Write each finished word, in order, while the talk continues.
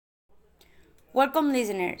Welcome,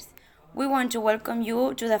 listeners. We want to welcome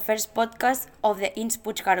you to the first podcast of the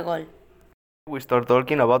Innsbruck Cargol. We start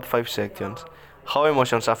talking about 5 sections: how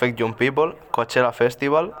emotions affect young people, Coachella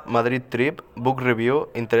Festival, Madrid trip, book review,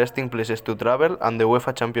 interesting places to travel, and the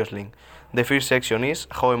UEFA Champions League. The first section is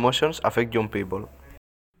how emotions affect young people.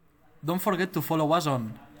 Don't forget to follow us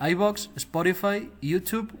on iVoox, Spotify,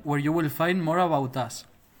 YouTube, where you will find more about us.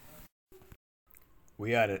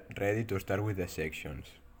 We are ready to start with the sections.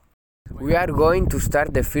 We are going to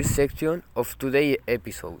start the first section of today's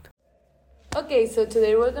episode. Okay, so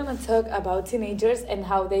today we're gonna talk about teenagers and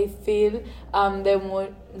how they feel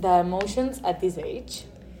the emotions at this age.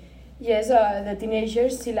 Yes, the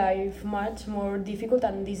teenagers see life much more difficult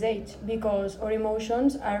at this age because our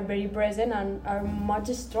emotions are very present and are much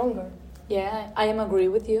stronger. Yeah, I am agree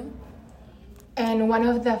with you. And one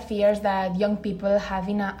of the fears that young people have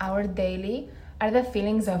in our daily are the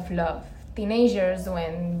feelings of love. Teenagers,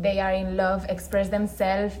 when they are in love, express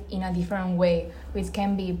themselves in a different way, which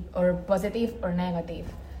can be or positive or negative.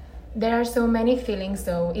 There are so many feelings,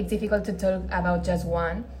 so it's difficult to talk about just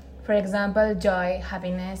one. For example, joy,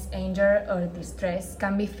 happiness, anger, or distress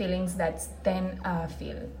can be feelings that then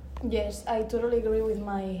feel. Yes, I totally agree with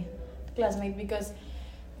my classmate because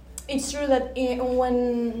it's true that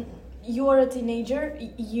when you are a teenager,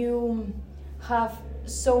 you have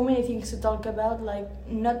so many things to talk about, like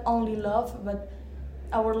not only love, but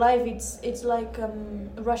our life. It's like a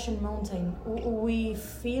Russian mountain. We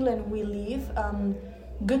feel and we live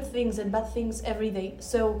good things and bad things every day.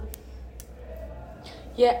 So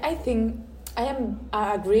Yeah, I think I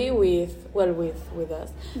agree with us.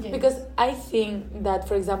 Yeah. Because I think that,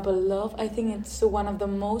 for example, love, I think it's one of the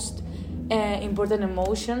most important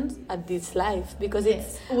emotions at this life because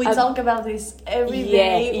it's we talk about this every yeah,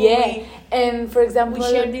 day. Yeah, and for example, We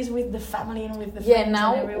share this with the family and with the yeah. friends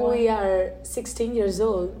Now and everyone. we are 16 years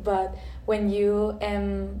old, but when you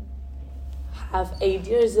have 8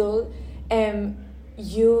 years old,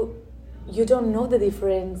 you don't know the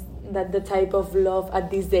difference that the type of love at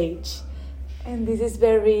this age, and this is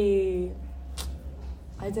very,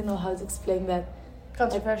 I don't know how to explain that.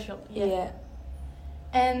 Controversial. Yeah.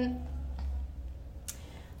 And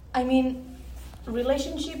I mean,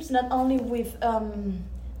 relationships not only with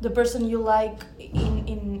the person you like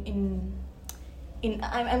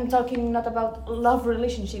I'm talking not about love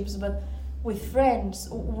relationships, but with friends.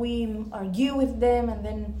 We argue with them, and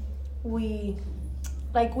then we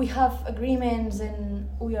have agreements, and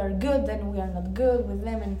we are good and we are not good with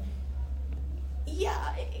them, and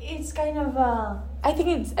yeah, it's kind of I think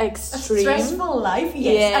it's a extreme. stressful life.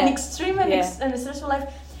 Yes, Yeah. an extreme and, and a stressful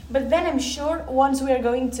life. But then I'm sure once we are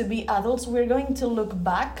going to be adults, we're going to look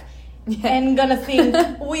back and gonna think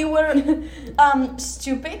we were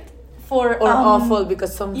stupid for Or awful,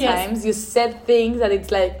 because sometimes you said things that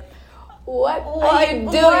it's like, what are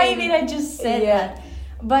you doing? Why did I just say Yeah. that?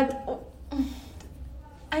 But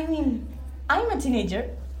I mean, I'm a teenager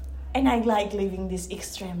and I like living this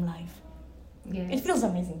extreme life. Yes. It feels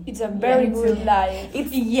amazing. It's a very good life.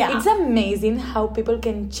 It's amazing how people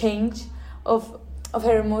can change of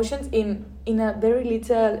her emotions in a very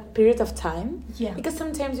little period of time. Yeah. Because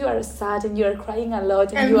sometimes you are sad and you are crying a lot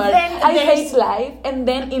and And you are then I there's- hate life, and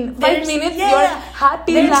then in 5 There's- minutes yeah. you're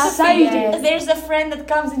happy, laughing. There's a friend that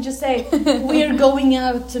comes and just say, we're going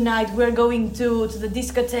out tonight, we're going to the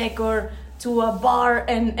discotheque or to a bar,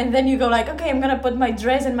 and then you go like, okay, I'm gonna put my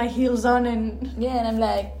dress and my heels on, and Yeah, and I'm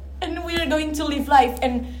like, we're going to live life.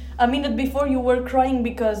 And a minute before you were crying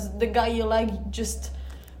because the guy you like just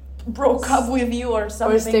broke up with you or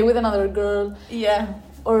something. or stay with another girl, Yeah.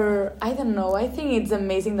 or I don't know. I think it's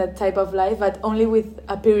amazing, that type of life, but only with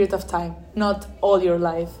a period of time, not all your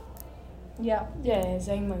life. Yeah. Yes,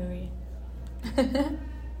 I agree.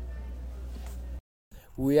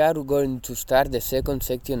 We are going to start the second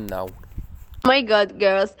section now. Oh my god,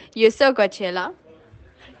 girls, you saw Coachella?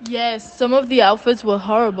 Yes, some of the outfits were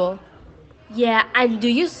horrible. Yeah, and do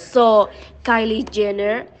you saw Kylie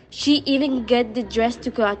Jenner? She even get the dress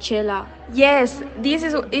to Coachella. Yes, this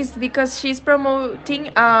is because she's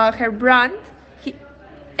promoting her brand,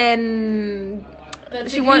 and The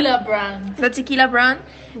she want brand. the tequila brand,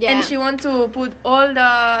 Yeah. and she want to put all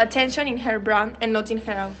the attention in her brand and not in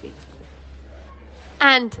her outfit.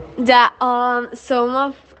 And the some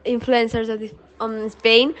of influencers of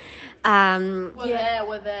Spain, Yeah,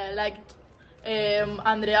 with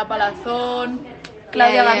Andrea Palazón,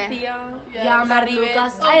 Claudia Yeah. Garcia, yeah, Mar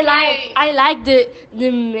Lucas. I like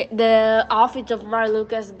the outfit of Mar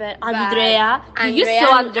Lucas, but Andrea. Did you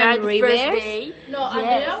saw Andrea and the first Rivers? day? No,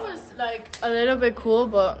 Andrea was like a little bit cool,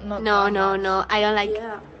 but not. No, no, no. I don't like.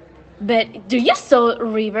 But do you saw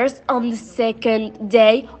Rivers on the second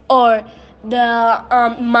day, or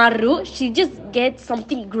Maru, she just gets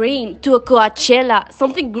something green to a Coachella,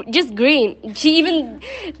 something just green. She even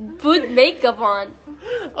put makeup on.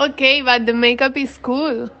 Okay, but the makeup is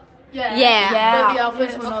cool. Yeah. But the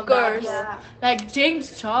outfits were not course. bad. Yeah. Like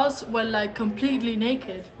James Charles were like completely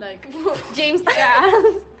naked. Like James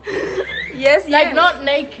Charles. yes, like not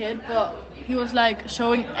naked, but he was like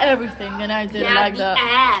showing everything, and I didn't like the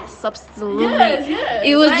that. ass, absolutely. Yes.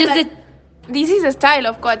 It was just like, this is a style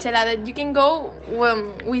of Coachella that you can go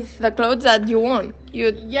with the clothes that you want.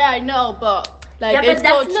 Yeah, I know, but like but it's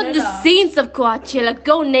that's Coachella. not the scenes of Coachella.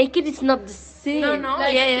 Go naked is not the scene. No.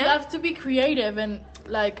 Like, yeah. You have to be creative and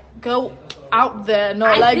like go out there,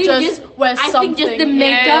 not I like think just wear I something. think just the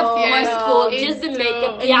makeup Yes, was cool. Just the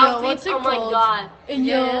makeup, the outfits. what's it Oh my called? god! In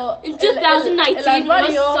your In 2019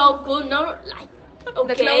 was so cool. No, like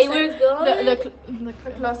okay, we're good. The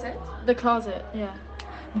closet. The closet. Yeah.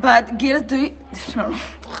 But girls do it.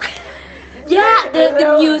 Yeah,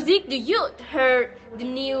 the music. Do you heard the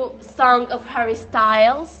new song of Harry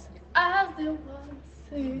Styles?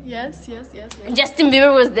 Yes. Justin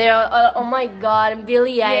Bieber was there. Oh my god, and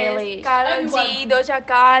Billie Eilish. Karol G, Doja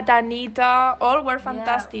Cat, Anita, all were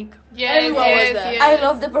fantastic. Yes. I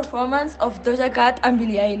love the performance of Doja Cat and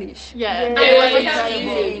Billie Eilish. Yeah. It was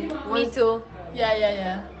amazing. Me too.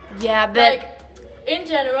 Yeah. Yeah, but Like in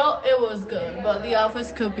general, it was good, but the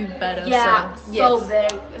outfits could be better. yeah, so so very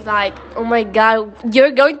like oh my god,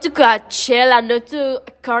 you're going to Coachella, not to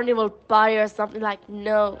a carnival party or something like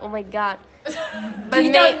no. Oh my god. But Do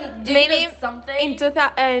you maybe know something? in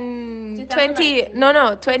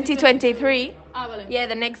 2023, yeah,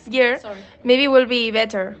 the next year, maybe will be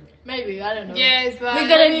better. Maybe, I don't know. Yes, but We're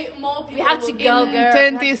gonna Maybe more people we have to will go, be- girl.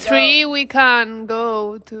 23 we can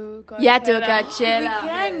go to Coachella. Yeah, to We Coachella.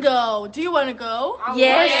 can go. Do you want to go?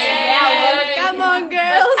 Yes. Yeah. Come on,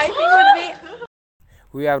 girls. I think would be.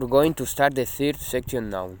 We are going to start the third section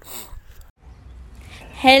now.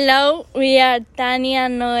 Hello, we are Tania,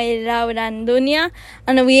 Noel, Laura, and Dunia,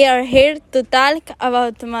 and we are here to talk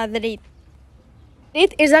about Madrid.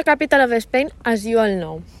 Madrid is the capital of Spain, as you all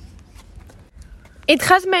know. It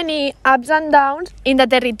has many ups and downs in the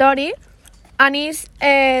territory and is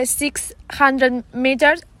 600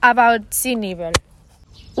 meters above sea level.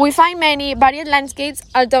 We find many varied landscapes,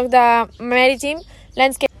 although the maritime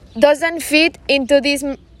landscape doesn't fit into this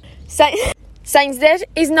since there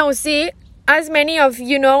is no sea, as many of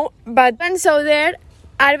you know, but so there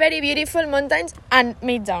are very beautiful mountains and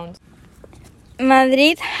mid-downs.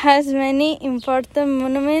 Madrid has many important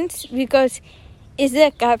monuments because it's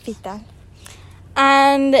the capital.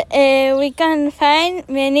 And we can find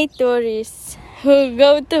many tourists who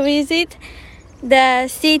go to visit the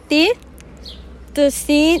city to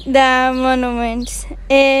see the monuments.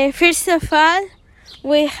 First of all,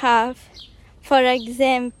 we have, for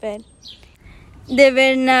example, the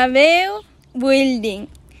Bernabeu building.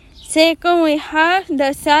 Second, we have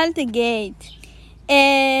the Salt Gate.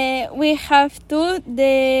 We have too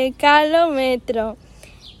the Calo Metro,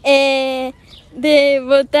 the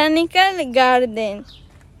Botanical Garden.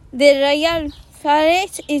 The Royal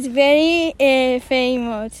Palace is very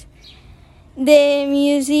famous. The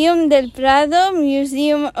Museum del Prado,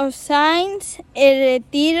 Museum of Science, El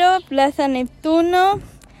Retiro, Plaza Neptuno,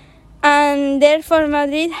 and therefore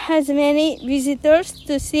Madrid has many visitors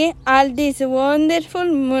to see all these wonderful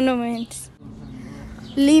monuments.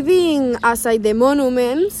 Living aside the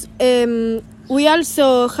monuments, we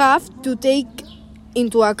also have to take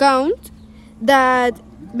into account that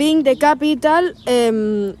being the capital,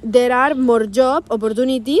 there are more job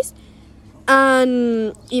opportunities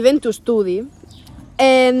and even to study.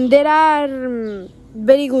 And there are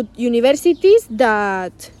very good universities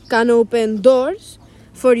that can open doors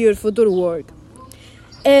for your future work.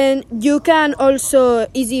 And you can also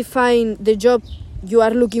easily find the job you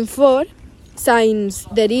are looking for, since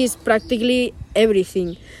there is practically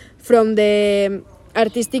everything, from the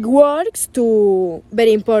artistic works to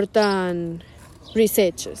very important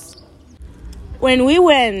researches. When we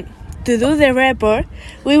went to do the report,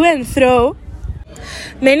 we went through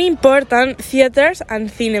many important theaters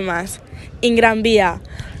and cinemas in Gran Via.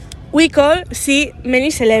 We could see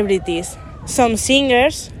many celebrities, some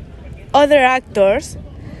singers, other actors,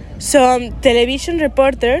 some television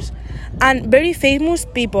reporters, and very famous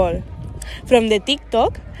people from the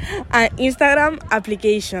TikTok and Instagram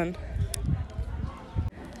application.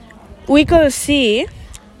 We could see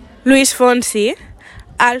Luis Fonsi,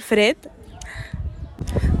 Alfred,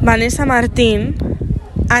 Vanessa Martín,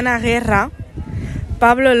 Ana Guerra,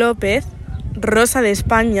 Pablo López, Rosa de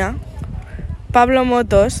España, Pablo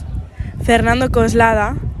Motos, Fernando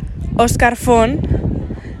Coslada, Óscar Font,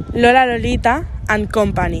 Lola Lolita and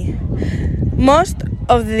company. Most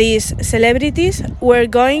of these celebrities were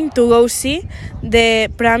going to go see the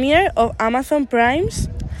premiere of Amazon Prime's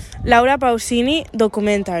Laura Pausini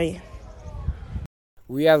documentary.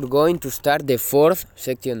 We are going to start the fourth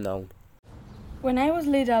section now. When I was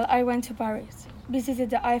little, I went to Paris,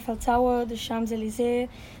 visited the Eiffel Tower, the Champs-Élysées,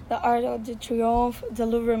 the Arc de Triomphe, the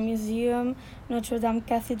Louvre Museum, Notre Dame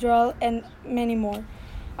Cathedral, and many more.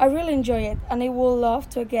 I really enjoy it, and I would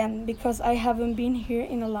love to again because I haven't been here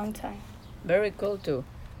in a long time. Very cool too.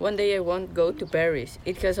 One day I want to go to Paris.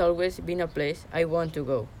 It has always been a place I want to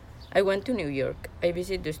go. I went to New York. I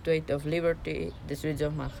visited the Statue of Liberty, the streets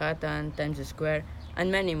of Manhattan, Times Square,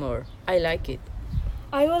 and many more. I like it.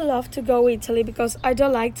 I would love to go Italy because I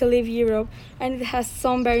don't like to leave Europe and it has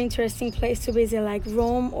some very interesting places to visit like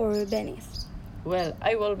Rome or Venice. Well,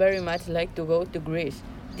 I would very much like to go to Greece.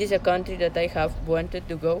 This is a country that I have wanted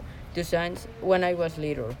to go to since when I was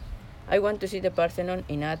little. I want to see the Parthenon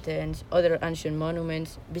in Athens, other ancient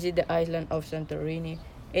monuments, visit the island of Santorini,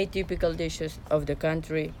 eat typical dishes of the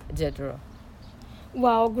country, etc.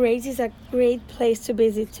 Wow, Greece is a great place to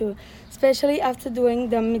visit too, especially after doing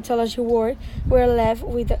the mythology work. We're left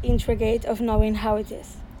with the intrigue of knowing how it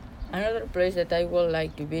is. Another place that I would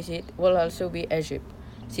like to visit will also be Egypt.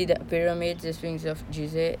 See the pyramids, the Sphinx of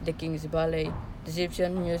Gizeh, the King's Ballet, the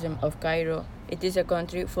Egyptian Museum of Cairo. It is a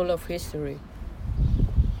country full of history.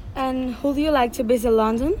 And who do you like to visit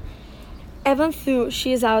London? Even though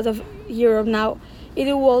she is out of Europe now,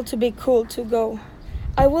 it will to be cool to go.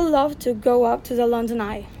 I would love to go up to the London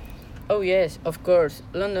Eye. Oh yes, of course.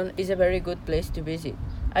 London is a very good place to visit.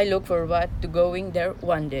 I look forward to going there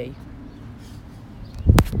one day.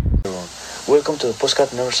 Welcome to the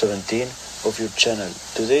postcard number 17 of your channel.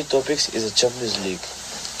 Today's topic is the Champions League.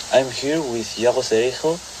 I'm here with Iago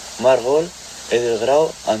Cereijo, Margol, Edel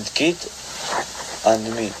Grau, and Kit, and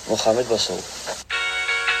me, Mohamed Bassou.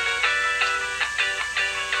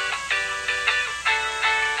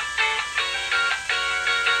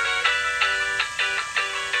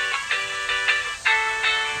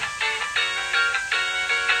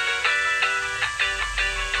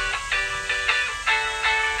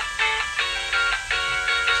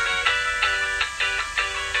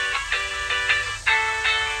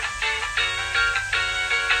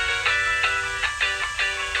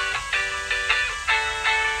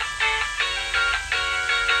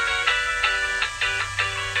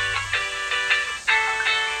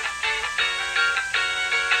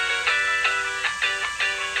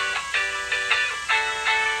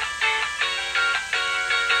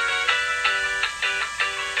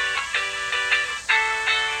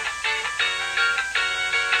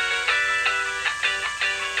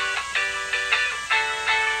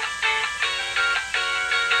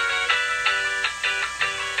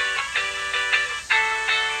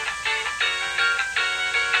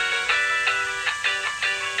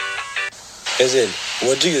 Edel,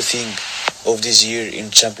 what do you think of this year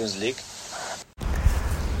in Champions League?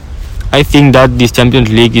 I think that this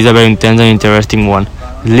Champions League is a very intense and interesting one.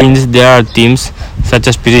 Since there are teams such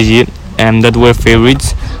as PSG that were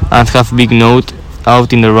favorites and have big note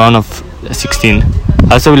out in the round of 16.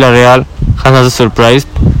 Also Villarreal has also surprised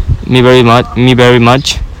me very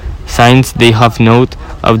much since they have note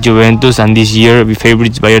of Juventus and this year be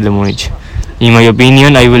favorites Bayern de Munich. In my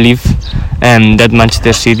opinion, I believe that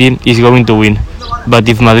Manchester City is going to win. But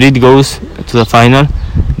if Madrid goes to the final,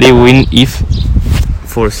 they win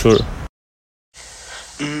for sure.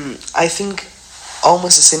 I think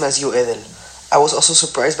almost the same as you, Edel. I was also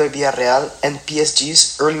surprised by Villarreal and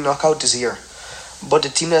PSG's early knockout this year. But the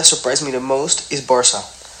team that surprised me the most is Barca,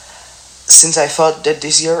 since I thought that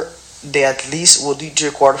this year they at least would reach the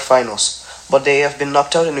quarterfinals, but they have been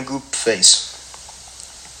knocked out in the group phase.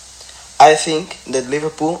 I think that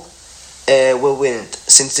Liverpool will win it,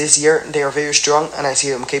 since this year they are very strong and I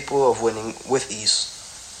see them capable of winning with ease.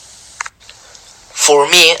 For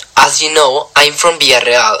me, as you know, I'm from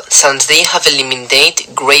Villarreal, since they have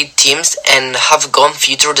eliminated great teams and have gone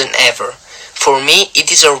further than ever. For me,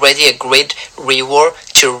 it is already a great reward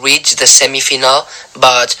to reach the semi-final,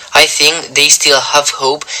 but I think they still have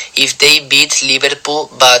hope if they beat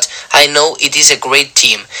Liverpool, but I know it is a great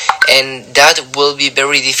team, and that will be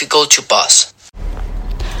very difficult to pass.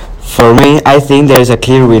 For me, I think there is a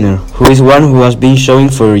clear winner, who is one who has been showing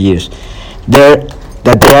for years that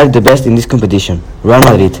they are the best in this competition, Real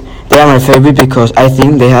Madrid. They are my favorite because I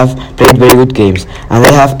think they have played very good games, and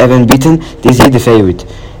they have even beaten this year the favorite,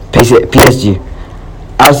 PSG.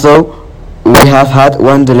 Also, we have had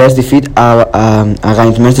one the less defeat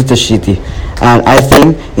against Manchester City, and I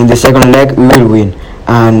think in the second leg we will win,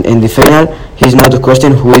 and in the final it's not a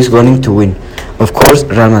question who is going to win. Of course,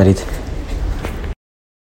 Real Madrid.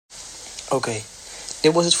 Okay,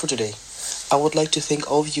 that was it for today. I would like to thank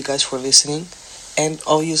all of you guys for listening, and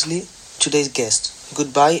obviously today's guest.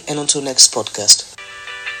 Goodbye, and until next podcast.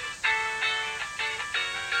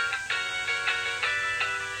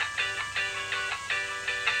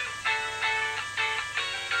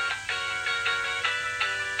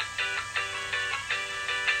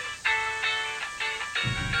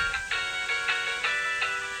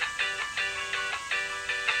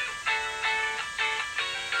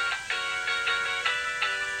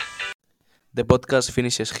 The podcast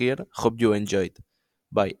finishes here. Hope you enjoyed.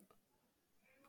 Bye.